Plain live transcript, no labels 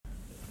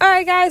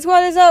Alright guys,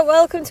 what is up?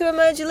 Welcome to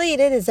Emerge Elite.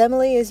 It is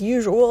Emily as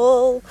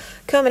usual,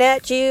 coming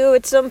at you.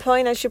 At some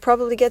point I should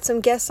probably get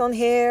some guests on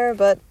here,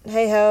 but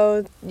hey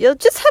ho, you'll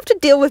just have to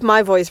deal with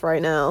my voice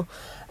right now.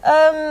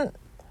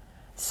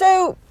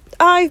 So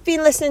I've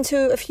been listening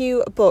to a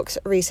few books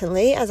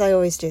recently, as I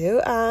always do,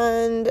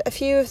 and a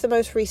few of the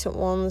most recent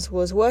ones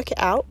was Work It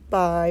Out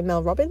by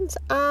Mel Robbins,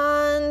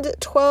 and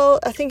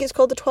I think it's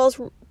called the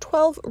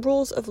 12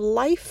 Rules of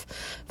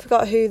Life.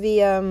 Forgot who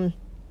the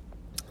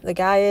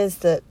guy is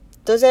that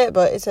does it,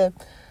 but it's a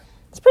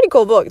pretty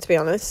cool book, to be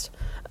honest.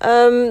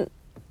 And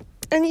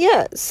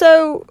yeah,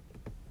 so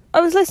I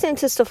was listening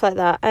to stuff like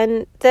that,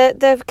 and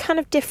they're kind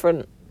of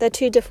different. They're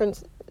two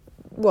different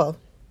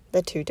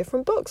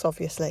books,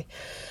 obviously.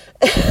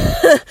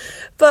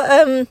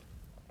 But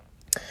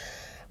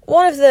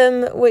one of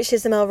them, which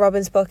is the Mel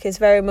Robbins book, is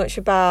very much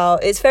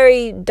it's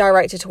very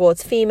directed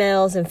towards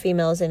females and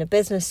females in a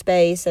business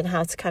space and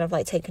how to kind of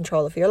like take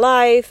control of your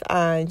life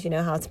and, you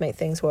know, how to make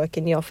things work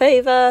in your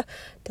favor.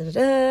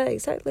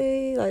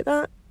 Exactly like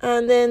that.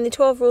 And then the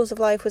 12 Rules of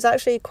Life was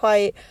actually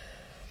I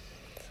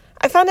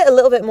found it a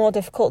little bit more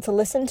difficult to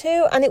listen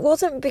to, and it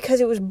wasn't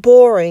because it was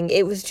boring.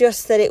 It was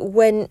just that it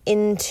went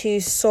into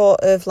sort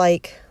of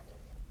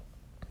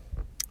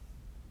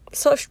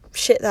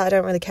shit that I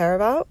don't really care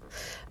about.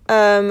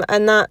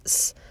 And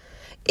that's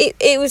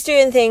it was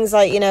doing things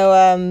like, you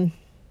know,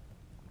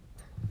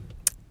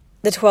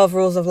 the 12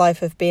 rules of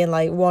life of being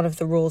like, one of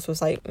the rules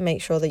was like,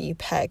 make sure that you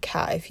pet a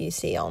cat if you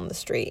see it on the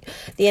street.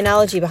 The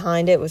analogy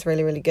behind it was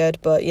really, really good,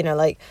 but, you know,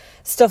 like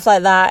stuff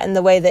like that, and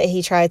the way that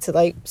he tried to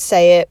like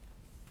say it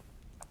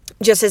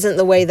just isn't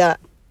the way that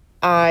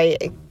I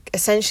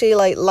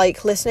essentially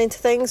like listening to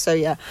things. So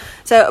yeah,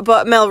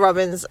 but Mel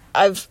Robbins,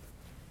 God,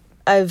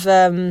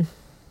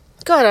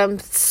 I'm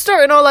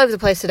starting all over the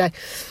place today.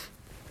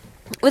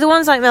 With the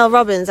ones like Mel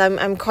Robbins,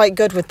 I'm quite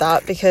good with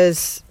that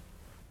because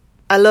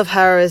I love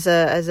her as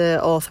a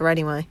author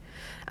anyway,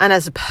 and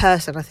as a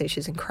person, I think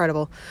she's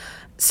incredible.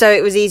 So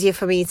it was easier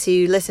for me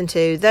to listen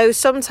to. Though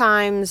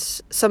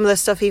sometimes some of the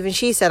stuff even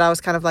she said, I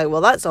was kind of like,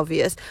 well, that's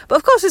obvious. But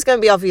of course, it's going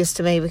to be obvious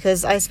to me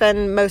because I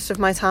spend most of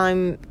my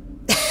time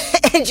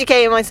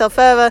educating myself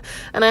further,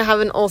 and I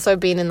haven't also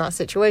been in that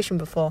situation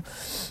before.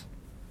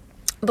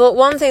 But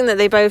one thing that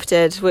they both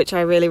did, which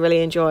I really,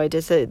 really enjoyed,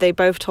 is that they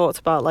both talked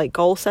about like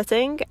goal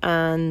setting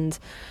and,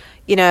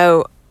 you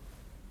know,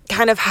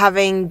 kind of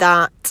having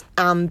that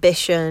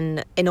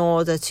ambition in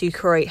order to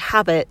create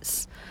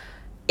habits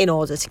in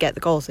order to get the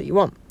goals that you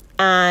want.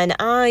 And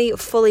I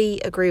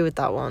fully agree with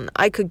that one.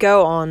 I could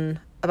go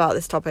on about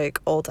this topic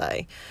all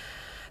day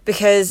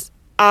because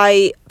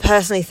I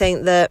personally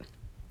think that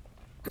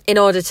in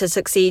order to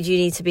succeed, you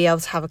need to be able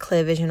to have a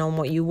clear vision on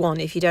what you want.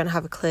 If you don't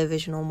have a clear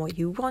vision on what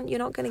you want, you're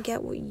not going to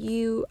get what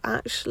you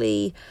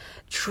actually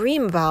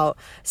dream about.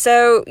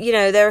 So, you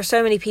know, there are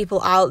so many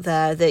people out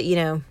there that, you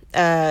know,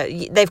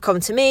 they've come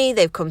to me,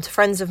 they've come to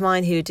friends of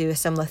mine who do a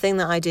similar thing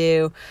that I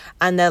do,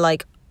 and they're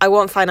like, I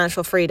want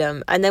financial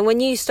freedom. And then when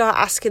you start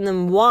asking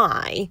them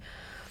why,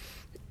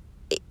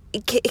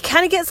 it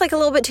kind of gets like a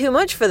little bit too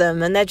much for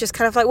them, and they're just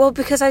kind of like, well,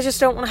 because I just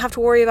don't want to have to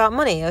worry about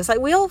money. I was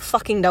like, we all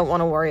fucking don't want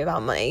to worry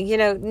about money. You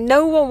know,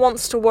 no one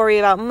wants to worry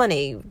about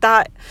money.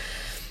 That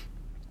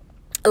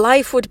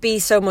life would be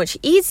so much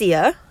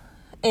easier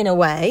in a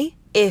way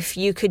if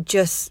you could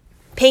just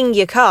ping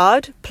your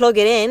card, plug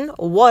it in,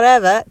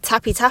 whatever,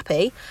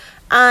 tappy,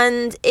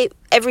 and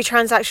every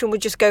transaction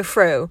would just go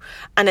through.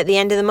 And at the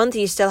end of the month,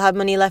 you still have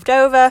money left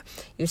over.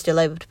 You're still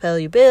able to pay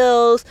your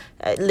bills,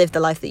 live the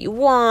life that you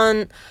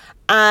want.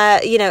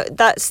 You know,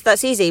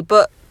 that's easy.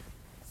 But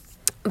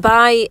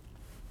by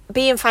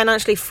being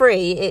financially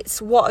free,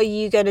 it's what are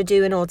you going to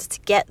do in order to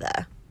get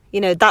there?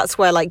 You know, that's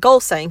where like goal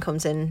setting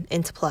comes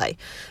into play,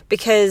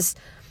 because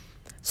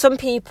some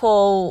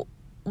people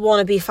want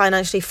to be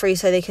financially free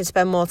so they can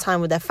spend more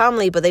time with their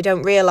family, but they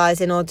don't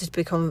realize in order to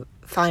become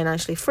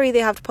financially free, they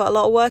have to put a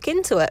lot of work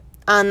into it.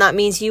 And that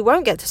means you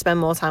won't get to spend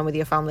more time with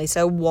your family.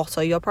 So what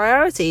are your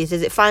priorities?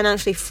 Is it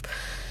financial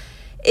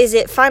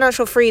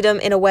freedom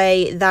in a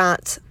way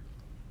that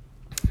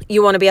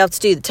you want to be able to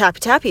do the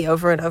tappy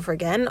over and over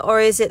again? Or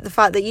is it the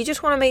fact that you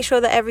just want to make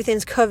sure that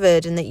everything's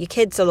covered and that your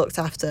kids are looked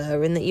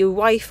after and that your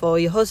wife or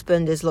your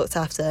husband is looked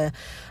after,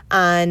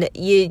 and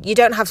you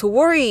don't have to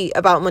worry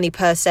about money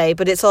per se,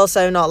 but it's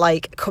also not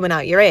like coming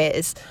out your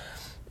ears?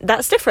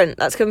 That's different.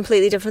 That's a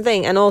completely different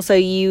thing. And also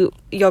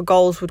your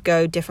goals would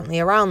go differently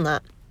around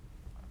that.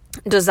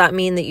 Does that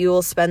mean that you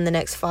will spend the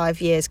next 5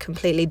 years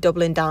completely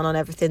doubling down on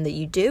everything that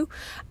you do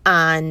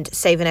and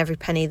saving every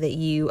penny that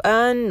you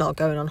earn, not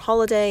going on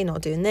holiday,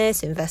 not doing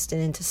this,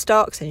 investing into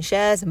stocks and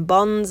shares and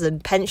bonds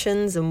and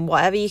pensions and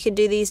whatever you can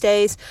do these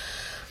days?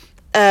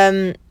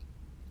 And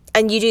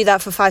you do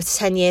that for 5 to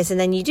 10 years, and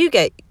then you do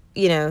get,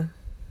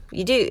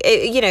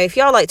 if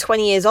you're like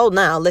 20 years old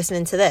now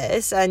listening to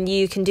this, and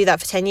you can do that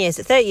for 10 years,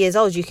 at 30 years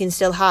old, you can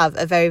still have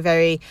a very,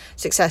 very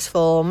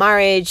successful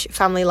marriage,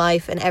 family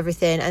life and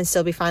everything, and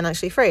still be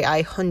financially free.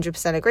 I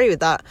 100% agree with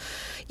that.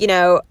 You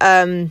know,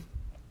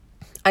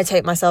 I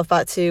take myself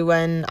back to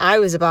when I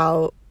was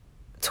about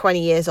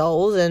 20 years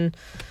old, and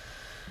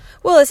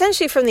Well,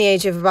 essentially from the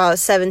age of about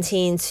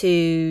 17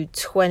 to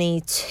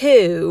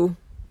 22,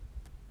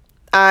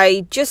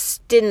 I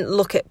just didn't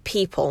look at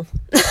people.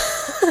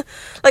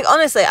 Like,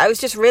 honestly, I was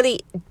just really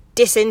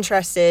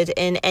disinterested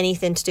in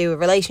anything to do with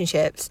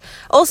relationships.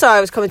 Also, I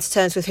was coming to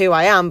terms with who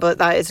I am, but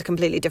that is a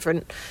completely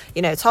different,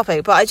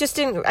 topic. But I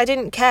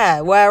didn't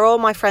care. Where all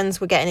my friends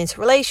were getting into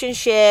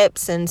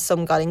relationships and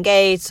some got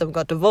engaged, some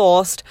got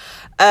divorced,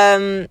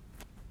 I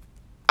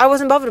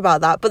wasn't bothered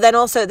about that. But then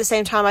also at the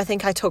same time, I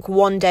think I took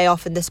one day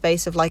off in the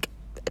space of like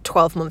a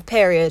 12-month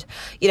period,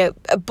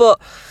 but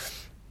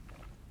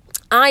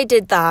I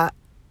did that.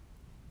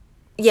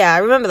 Yeah, I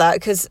remember that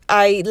because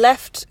I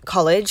left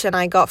college and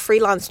I got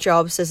freelance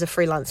jobs as a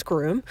freelance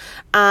groom,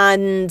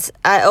 and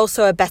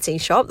also a betting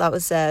shop. That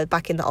was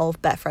back in the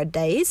old Betfred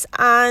days,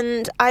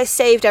 and I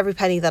saved every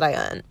penny that I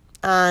earned.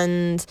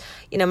 And,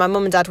 my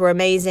mum and dad were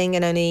amazing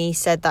and only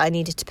said that I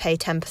needed to pay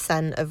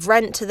 10% of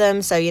rent to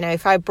them. So,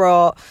 if I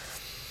brought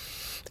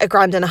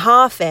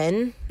 $1,500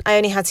 in, I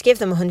only had to give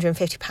them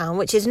 £150,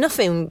 which is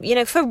nothing,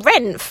 for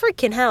rent.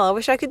 Freaking hell, I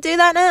wish I could do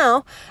that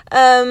now.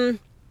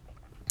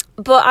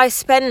 But I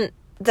spent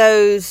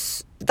I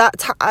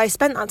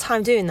spent that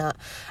time doing that.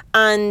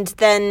 And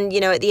then,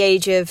 at the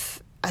age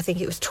of, I think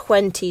it was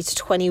 20 to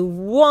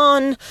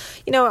 21,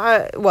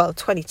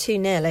 22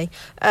 nearly,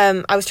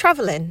 I was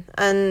traveling.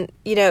 And,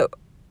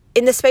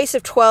 in the space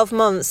of 12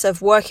 months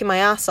of working my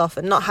ass off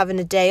and not having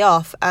a day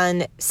off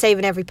and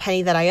saving every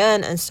penny that I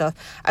earned and stuff,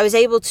 I was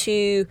able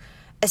to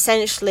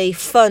essentially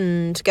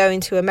fund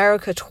going to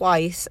America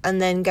twice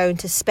and then going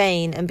to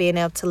Spain and being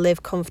able to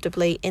live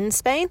comfortably in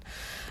Spain.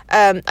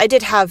 I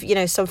did have,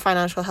 some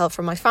financial help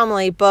from my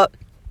family, but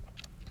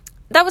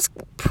that was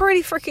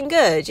pretty freaking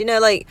good.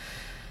 Like,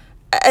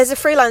 as a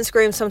freelance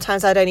groom,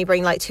 sometimes I'd only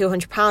bring like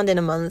 £200 in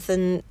a month,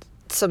 and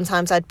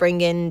sometimes I'd bring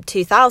in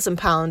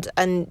 £2,000,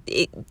 and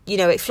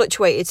it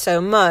fluctuated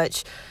so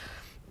much,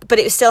 but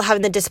it was still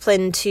having the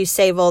discipline to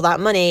save all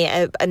that money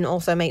and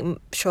also make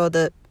sure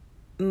that,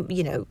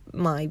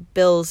 my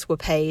bills were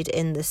paid,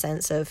 in the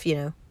sense of,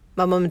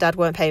 my mum and dad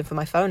weren't paying for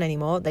my phone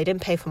anymore. They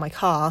didn't pay for my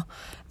car.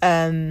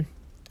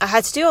 I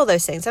had to do all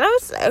those things, and I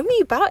was only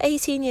about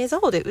 18 years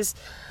old.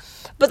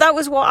 But that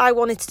was what I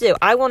wanted to do.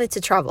 I wanted to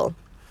travel.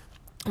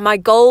 My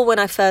goal when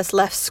I first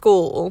left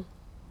school,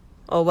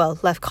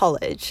 left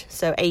college,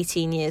 so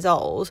 18 years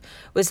old,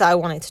 was that I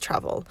wanted to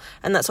travel.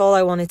 And that's all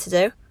I wanted to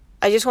do.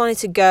 I just wanted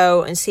to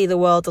go and see the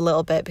world a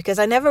little bit, because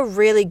I never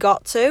really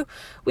got to.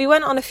 We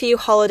went on a few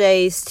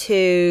holidays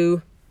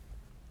to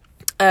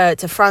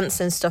France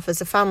and stuff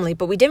as a family,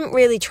 but we didn't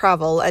really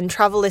travel, and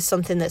travel is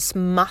something that's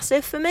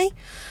massive for me.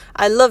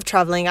 I love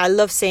traveling. I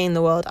love seeing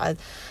the world. I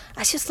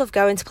just love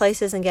going to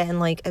places and getting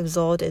like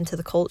absorbed into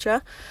the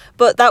culture.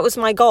 But that was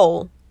my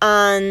goal,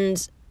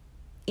 and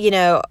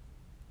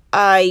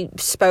I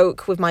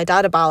spoke with my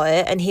dad about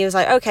it, and he was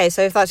like, okay,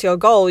 so if that's your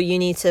goal, you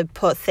need to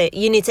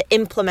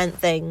implement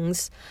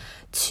things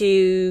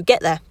to get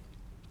there.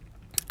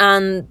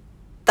 And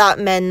that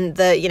meant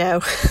that,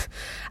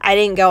 I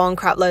didn't go on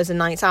crap loads of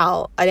nights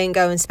out. I didn't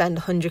go and spend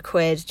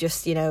 £100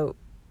 just,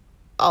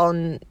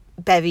 on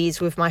bevies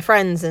with my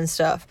friends and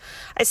stuff.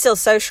 I still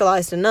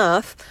socialised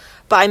enough,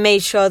 but I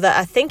made sure that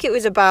I think it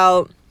was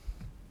about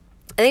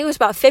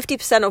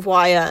 50% of what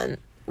I earned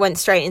went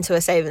straight into a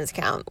savings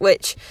account,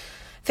 which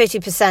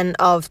 50%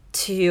 of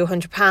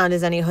 £200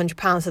 is only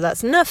 £100, so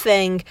that's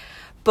nothing.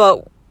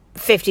 But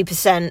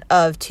 50%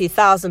 of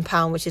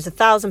 £2,000, which is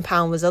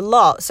 £1,000, was a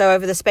lot. So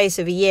over the space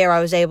of a year, I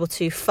was able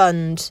to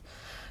fund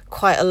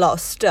quite a lot of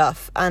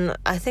stuff, and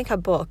I think I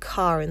bought a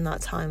car in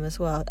that time as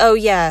well. Oh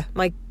yeah,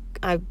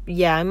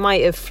 I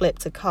might have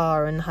flipped a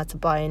car and had to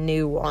buy a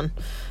new one.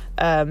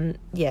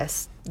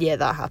 Yes,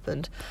 that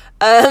happened.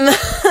 But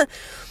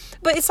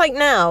it's like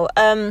now,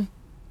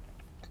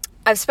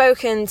 I've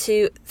spoken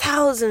to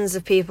thousands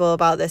of people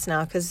about this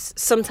now, because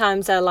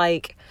sometimes they're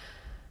like,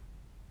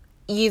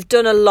 you've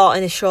done a lot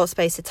in a short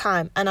space of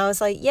time. And I was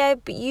like, yeah,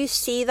 but you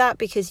see that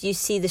because you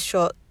see the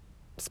short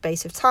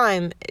space of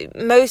time.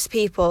 Most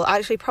people,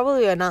 actually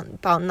probably about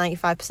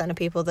 95% of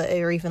people that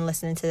are even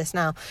listening to this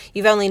now,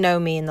 you've only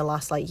known me in the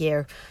last like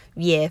year,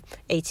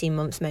 18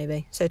 months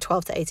maybe. So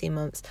 12 to 18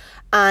 months.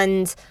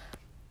 And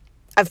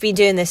I've been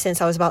doing this since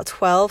I was about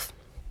 12.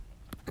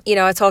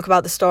 I talk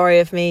about the story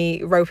of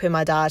me roping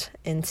my dad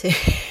into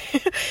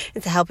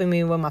into helping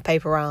me with my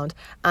paper round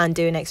and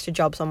doing extra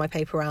jobs on my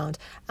paper round.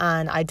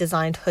 And I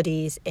designed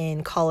hoodies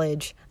in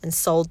college and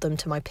sold them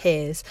to my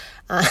peers.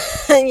 And,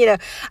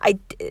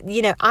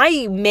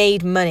 I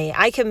made money.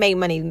 I can make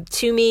money.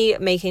 To me,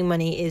 making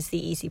money is the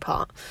easy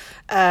part.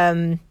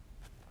 But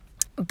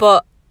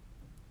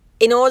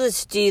in order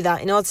to do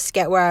that, in order to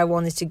get where I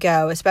wanted to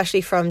go,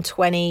 especially from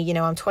 20,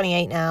 I'm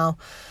 28 now,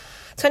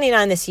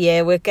 29 this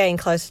year, we're getting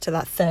closer to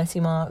that 30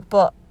 mark.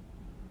 But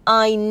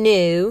I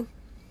knew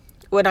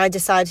when I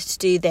decided to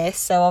do this,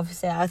 so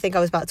obviously I think I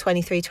was about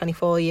 23,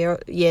 24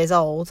 years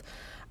old,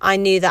 I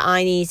knew that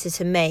I needed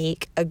to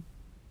make a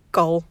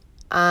goal.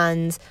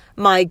 And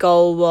my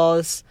goal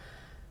was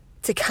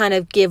to kind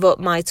of give up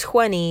my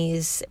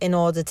 20s in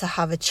order to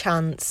have a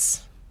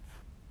chance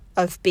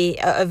of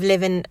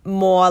living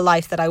more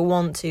life that I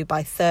want to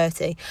by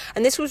 30.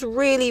 And this was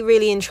really,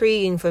 really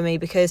intriguing for me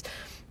because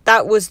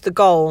that was the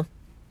goal.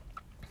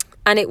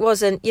 And it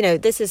wasn't,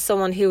 this is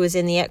someone who was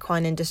in the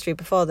equine industry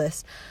before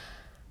this.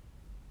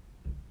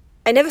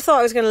 I never thought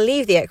I was going to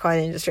leave the equine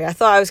industry. I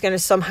thought I was going to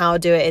somehow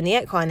do it in the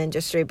equine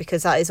industry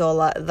because that is all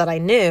that I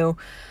knew.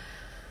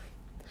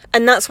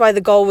 And that's why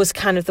the goal was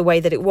kind of the way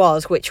that it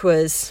was, which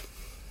was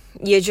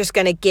you're just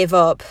going to give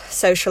up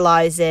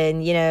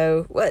socializing,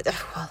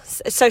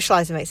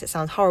 socializing makes it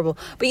sound horrible,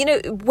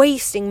 but,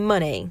 wasting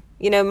money.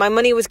 My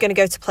money was going to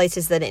go to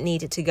places that it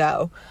needed to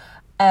go.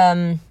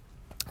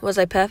 Was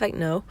I perfect?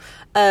 No.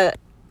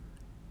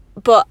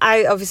 But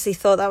I obviously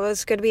thought that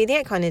was going to be in the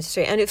equine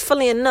industry. And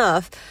funnily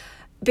enough,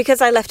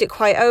 because I left it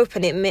quite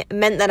open, it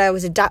meant that I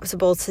was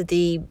adaptable to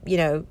the,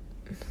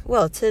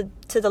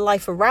 to the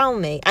life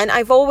around me. And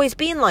I've always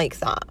been like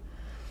that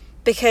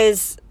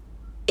because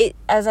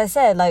as I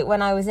said, like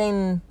when I was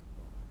in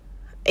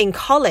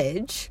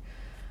college,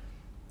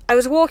 I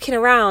was walking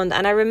around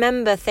and I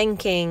remember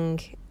thinking,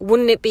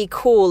 wouldn't it be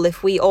cool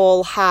if we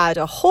all had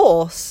a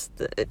horse?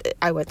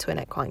 I went to an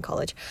equine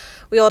college.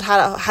 We all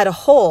had a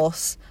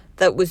horse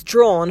that was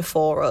drawn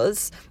for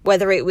us,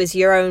 whether it was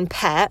your own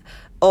pet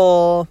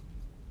or,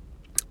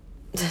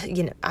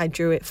 I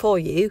drew it for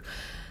you.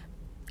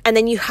 And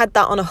then you had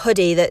that on a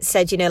hoodie that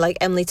said, like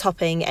Emily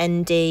Topping,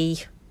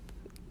 ND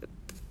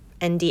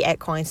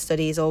Equine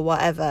Studies or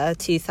whatever,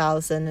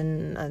 2000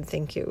 and I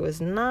think it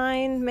was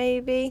 9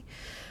 maybe.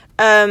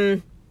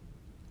 I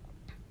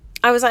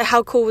was like,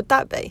 how cool would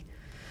that be?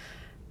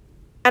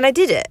 And I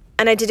did it.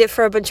 And I did it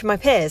for a bunch of my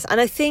peers. And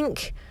I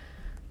think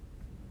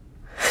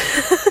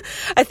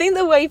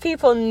the way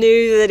people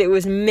knew that it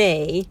was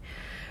me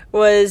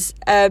was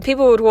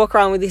people would walk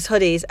around with these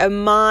hoodies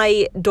and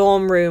my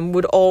dorm room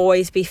would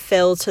always be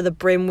filled to the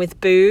brim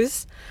with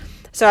booze.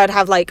 So I'd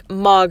have like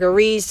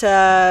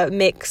margarita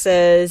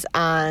mixers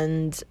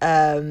and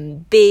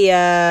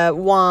beer,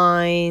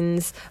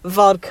 wines,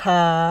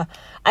 vodka.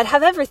 I'd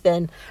have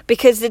everything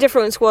because the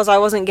difference was I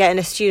wasn't getting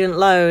a student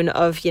loan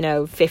of,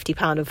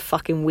 £50 a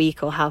fucking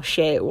week or how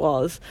shit it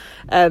was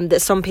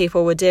that some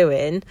people were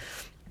doing.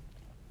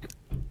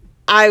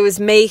 I was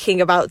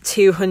making about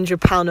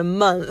 £200 a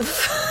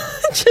month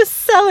just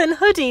selling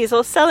hoodies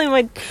or selling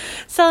my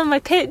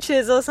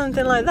pictures or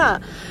something like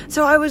that.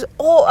 So I was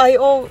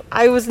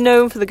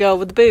known for the girl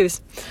with the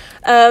booze,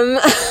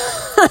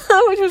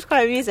 which was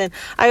quite amusing.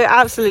 I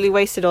absolutely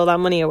wasted all that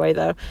money away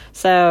though.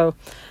 So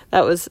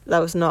that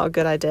was not a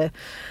good idea.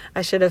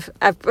 I should have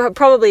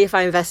probably, if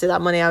I invested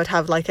that money, I would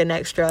have like an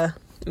extra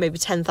maybe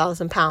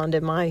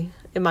 £10,000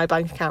 in my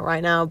bank account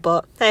right now.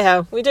 But hey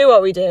ho, we do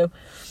what we do.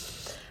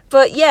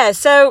 But yeah,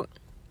 so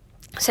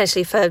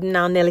essentially for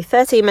now nearly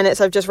 13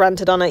 minutes I've just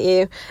ranted on at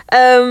you.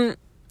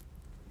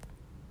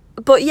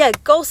 But yeah,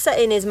 goal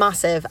setting is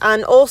massive.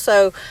 And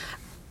also,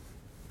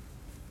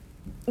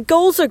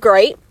 goals are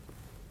great.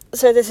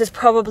 So this is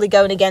probably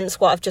going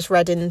against what I've just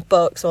read in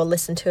books or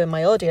listened to in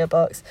my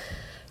audiobooks.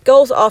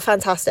 Goals are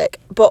fantastic,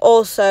 but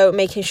also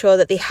making sure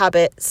that the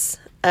habits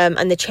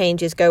and the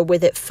changes go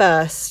with it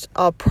first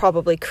are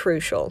probably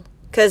crucial.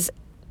 Because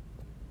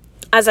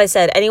as I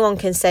said, anyone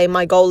can say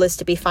my goal is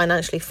to be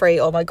financially free,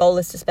 or my goal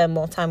is to spend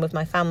more time with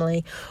my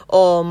family,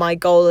 or my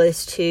goal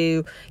is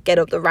to get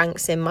up the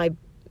ranks in my,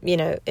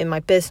 in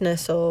my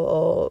business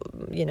or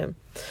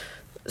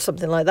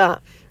something like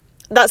that.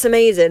 That's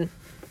amazing.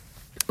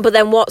 But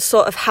then what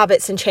sort of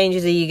habits and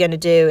changes are you going to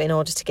do in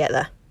order to get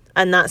there?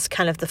 And that's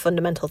kind of the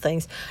fundamental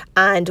things.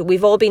 And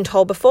we've all been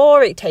told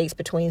before it takes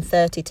between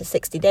 30 to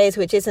 60 days,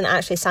 which isn't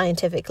actually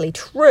scientifically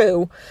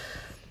true.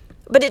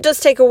 But it does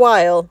take a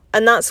while,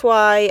 and that's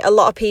why a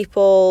lot of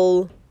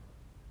people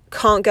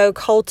can't go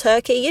cold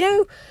turkey.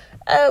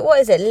 What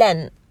is it?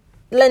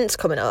 Lent's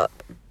coming up.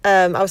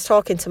 I was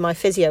talking to my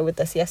physio with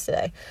this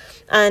yesterday,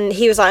 and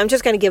he was like, I'm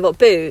just going to give up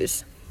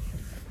booze.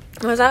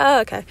 I was like,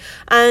 oh, okay.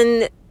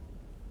 And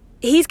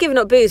he's given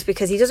up booze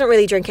because he doesn't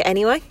really drink it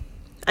anyway.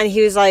 And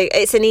he was like,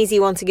 it's an easy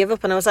one to give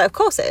up. And I was like, of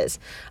course it is.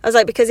 I was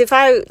like, because if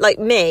I'm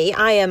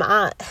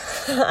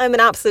an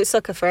absolute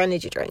sucker for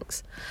energy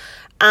drinks.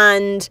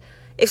 And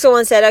if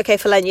someone said, okay,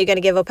 for Lent, you're going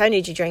to give up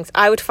energy drinks,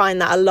 I would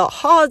find that a lot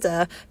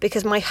harder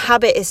because my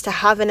habit is to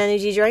have an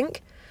energy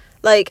drink.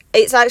 Like,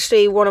 it's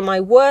actually one of my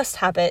worst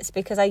habits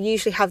because I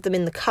usually have them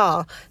in the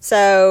car.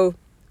 So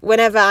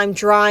whenever I'm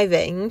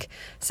driving,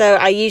 so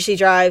I usually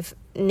drive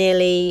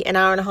nearly an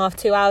hour and a half,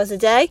 2 hours a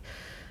day,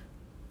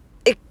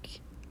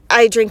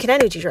 I drink an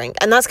energy drink.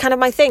 And that's kind of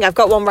my thing. I've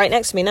got one right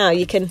next to me now.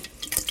 You can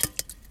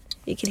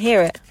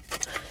hear it.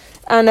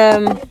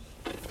 And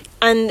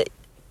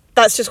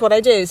that's just what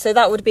I do. So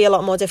that would be a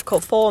lot more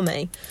difficult for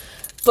me.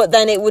 But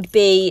then it would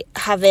be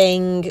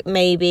having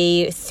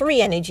maybe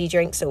 3 energy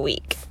drinks a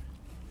week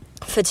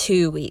for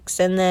 2 weeks.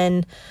 And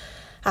then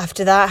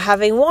after that,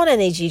 having 1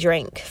 energy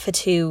drink for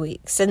 2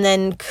 weeks. And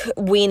then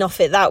wean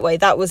off it that way.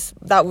 That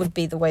would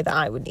be the way that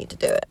I would need to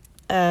do it.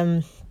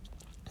 But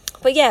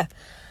yeah.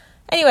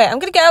 Anyway, I'm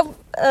going to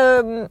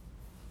go.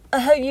 I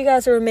hope you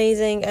guys are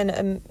amazing.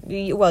 And,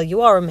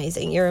 you are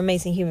amazing. You're an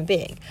amazing human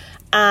being.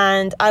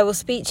 and I will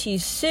speak to you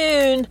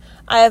soon.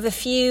 I have a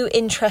few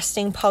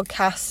interesting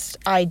podcast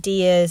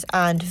ideas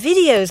and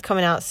videos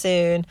coming out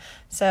soon,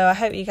 so I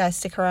hope you guys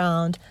stick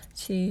around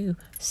to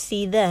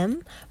see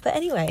them. But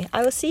anyway,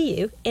 I will see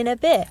you in a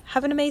bit.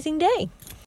 Have an amazing day.